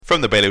From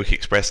the Bailiwick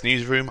Express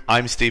newsroom,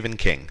 I'm Stephen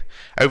King.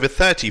 Over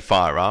 30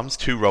 firearms,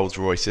 2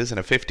 Rolls-Royces and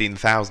a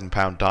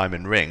 £15,000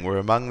 diamond ring were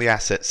among the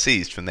assets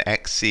seized from the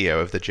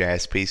ex-CEO of the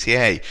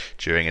JSPCA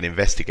during an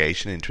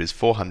investigation into his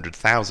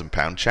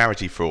 £400,000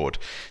 charity fraud.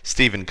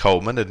 Stephen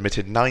Coleman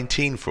admitted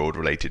 19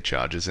 fraud-related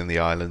charges in the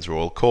island's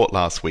Royal Court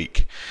last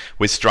week.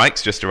 With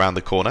strikes just around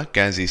the corner,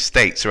 Guernsey's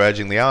states are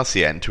urging the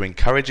RCN to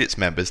encourage its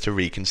members to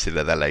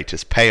reconsider their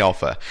latest pay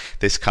offer.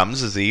 This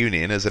comes as the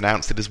union has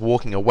announced it is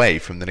walking away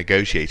from the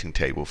negotiating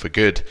table for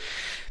good.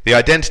 The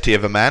identity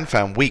of a man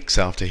found weeks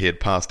after he had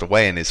passed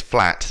away in his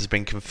flat has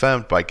been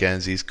confirmed by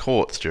Guernsey's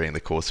courts during the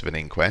course of an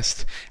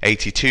inquest.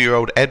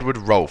 82-year-old Edward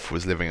Rolfe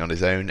was living on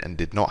his own and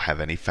did not have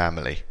any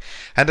family.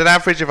 And an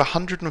average of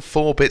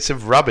 104 bits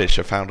of rubbish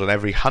are found on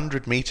every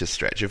 100-metre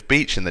stretch of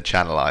beach in the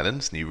Channel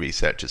Islands, new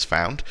research has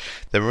found.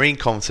 The Marine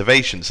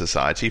Conservation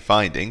Society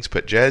findings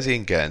put Jersey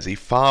and Guernsey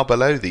far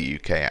below the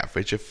UK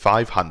average of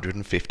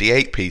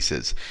 558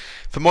 pieces.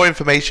 For more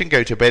information,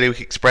 go to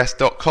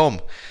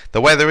bailiwickexpress.com. The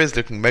weather is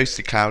looking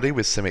mostly cloudy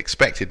with some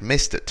expected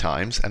mist at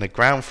times and a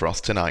ground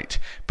frost tonight.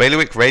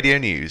 Bailiwick Radio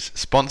News,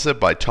 sponsored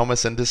by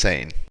Thomas &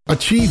 Dessain.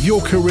 Achieve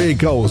your career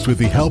goals with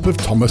the help of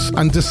Thomas &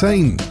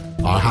 Dessain.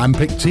 Our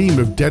hand-picked team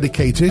of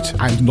dedicated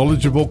and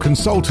knowledgeable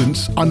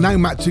consultants are now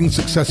matching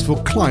successful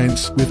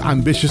clients with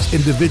ambitious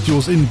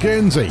individuals in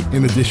Guernsey,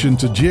 in addition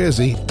to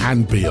Jersey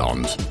and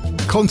beyond.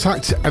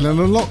 Contact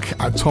Eleanor Locke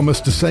at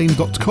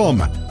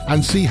thomasdessain.com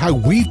and see how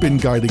we've been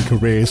guiding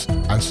careers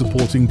and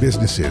supporting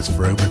businesses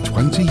for over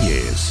 20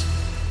 years.